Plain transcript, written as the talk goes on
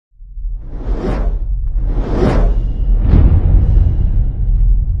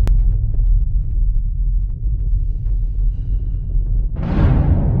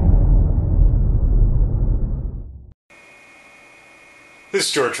This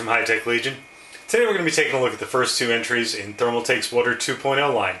is George from High Tech Legion. Today we're going to be taking a look at the first two entries in Thermaltake's Water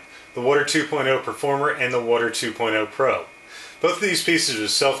 2.0 line, the Water 2.0 Performer and the Water 2.0 Pro. Both of these pieces are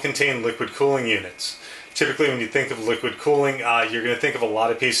self-contained liquid cooling units. Typically when you think of liquid cooling, you're going to think of a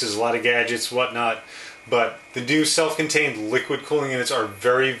lot of pieces, a lot of gadgets, whatnot, but the new self-contained liquid cooling units are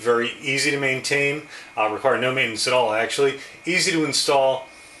very, very easy to maintain, require no maintenance at all actually, easy to install,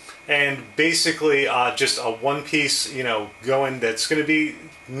 and basically just a one-piece, going that's going to be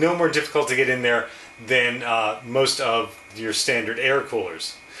no more difficult to get in there than most of your standard air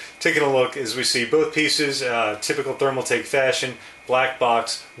coolers. Taking a look, as we see both pieces, typical Thermaltake fashion, black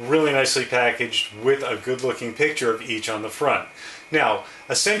box, really nicely packaged with a good-looking picture of each on the front. Now,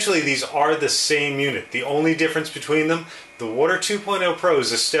 essentially these are the same unit. The only difference between them, the Water 2.0 Pro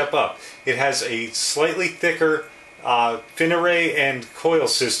is a step up. It has a slightly thicker fin array and coil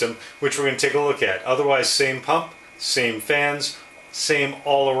system, which we're going to take a look at. Otherwise, same pump, same fans, same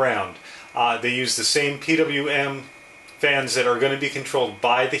all around. They use the same PWM fans that are going to be controlled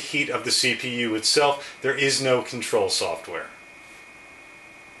by the heat of the CPU itself. There is no control software.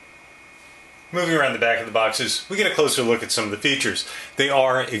 Moving around the back of the boxes, we get a closer look at some of the features. They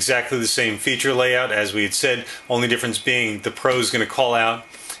are exactly the same feature layout as we had said, only difference being the Pro is going to call out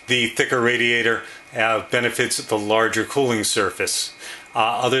the thicker radiator, benefits the larger cooling surface.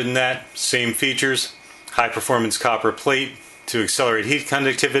 Other than that, same features, high performance copper plate to accelerate heat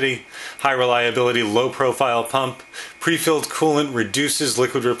conductivity, high reliability, low profile pump, pre-filled coolant reduces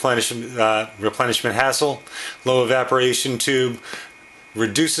liquid replenishment hassle, low evaporation tube,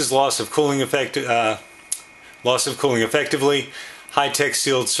 reduces loss of cooling effectively, high-tech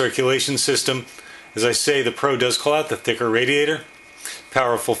sealed circulation system. As I say, the Pro does call out the thicker radiator.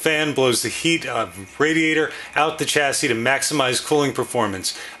 Powerful fan blows the heat of radiator out the chassis to maximize cooling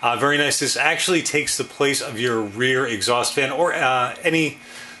performance. Very nice. This actually takes the place of your rear exhaust fan or any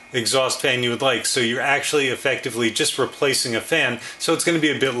exhaust fan you would like. So you're actually effectively just replacing a fan. So it's going to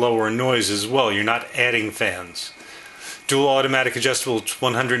be a bit lower in noise as well. You're not adding fans. Dual automatic adjustable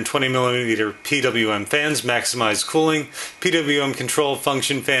 120mm PWM fans maximize cooling. PWM control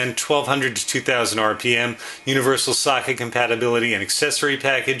function fan 1200 to 2000 RPM. Universal socket compatibility and accessory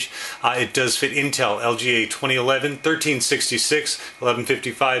package. It does fit Intel LGA 2011, 1366,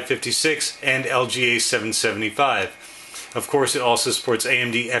 1155-56, and LGA 775. Of course, it also supports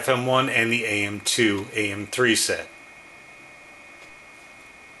AMD FM1 and the AM2, AM3 set.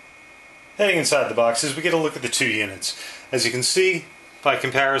 Heading inside the boxes, we get a look at the two units. As you can see, by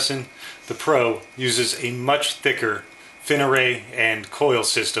comparison, the Pro uses a much thicker fin array and coil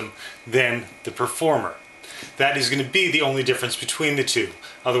system than the Performer. That is going to be the only difference between the two.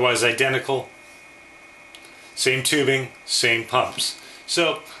 Otherwise identical, same tubing, same pumps.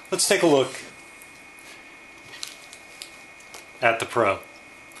 So let's take a look at the Pro.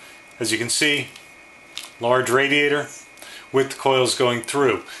 As you can see, large radiator with the coils going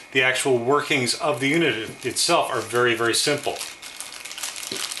through. The actual workings of the unit itself are very, very simple.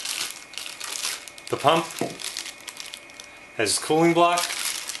 The pump has a cooling block,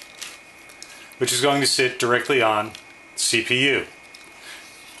 which is going to sit directly on CPU.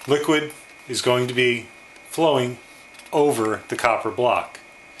 Liquid is going to be flowing over the copper block.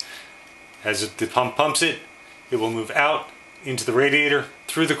 As the pump pumps it, it will move out into the radiator,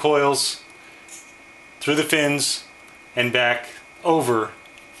 through the coils, through the fins, and back over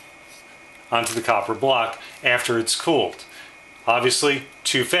onto the copper block after it's cooled. Obviously,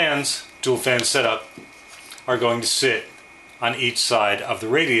 two fans, dual fan setup, are going to sit on each side of the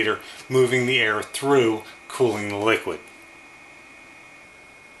radiator, moving the air through, cooling the liquid.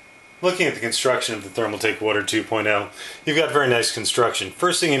 Looking at the construction of the Thermaltake Water 2.0, you've got very nice construction.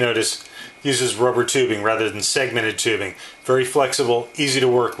 First thing you notice, uses rubber tubing rather than segmented tubing. Very flexible, easy to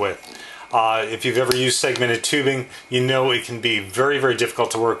work with. If you've ever used segmented tubing, you know it can be very, very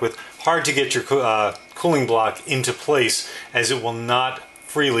difficult to work with. Hard to get your cooling block into place as it will not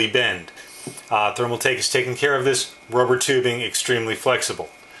freely bend. Thermaltake has taken care of this. Rubber tubing, extremely flexible.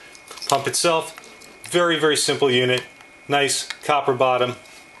 Pump itself, very, very simple unit. Nice copper bottom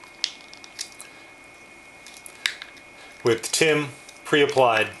with TIM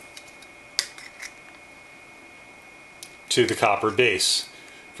pre-applied to the copper base.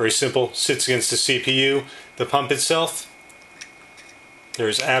 Very simple, sits against the CPU. The pump itself,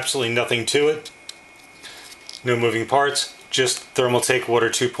 there's absolutely nothing to it. No moving parts, just Thermaltake Water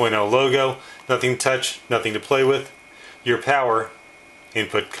 2.0 logo. Nothing to touch, nothing to play with. Your power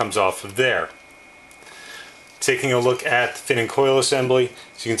input comes off of there. Taking a look at the fin and coil assembly,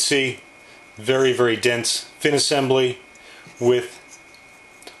 as you can see, very, very dense fin assembly with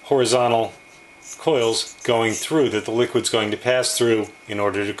horizontal coils going through that the liquid's going to pass through in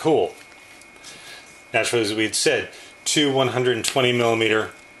order to cool. Naturally, as we had said, two 120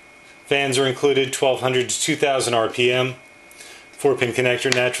 millimeter fans are included, 1200 to 2000 RPM, 4-pin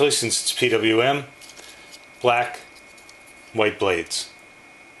connector naturally since it's PWM, black, white blades.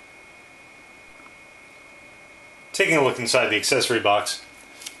 Taking a look inside the accessory box,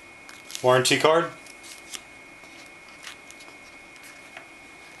 warranty card,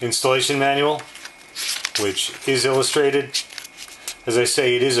 installation manual, which is illustrated. As I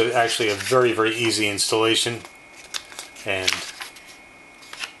say, it is actually a very, very easy installation and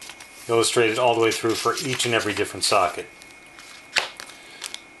illustrated all the way through for each and every different socket.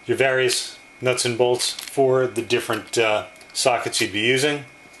 Your various nuts and bolts for the different sockets you'd be using.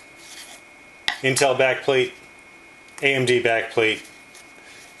 Intel backplate, AMD backplate,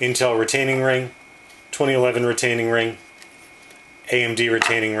 Intel retaining ring, 2011 retaining ring, AMD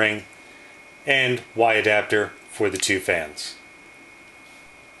retaining ring, and Y adapter for the two fans.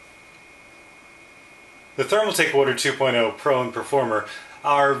 The Thermaltake Water 2.0 Pro and Performer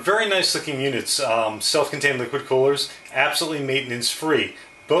are very nice looking units, self-contained liquid coolers, absolutely maintenance free.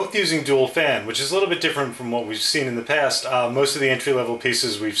 Both using dual fan, which is a little bit different from what we've seen in the past. Most of the entry-level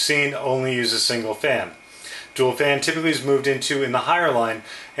pieces we've seen only use a single fan. Dual fan typically is moved into in the higher line,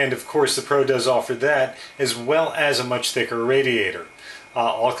 and of course the Pro does offer that, as well as a much thicker radiator.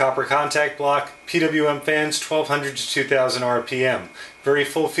 All copper contact block, PWM fans, 1200 to 2000 RPM. Very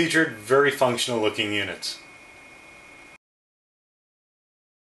full-featured, very functional looking units.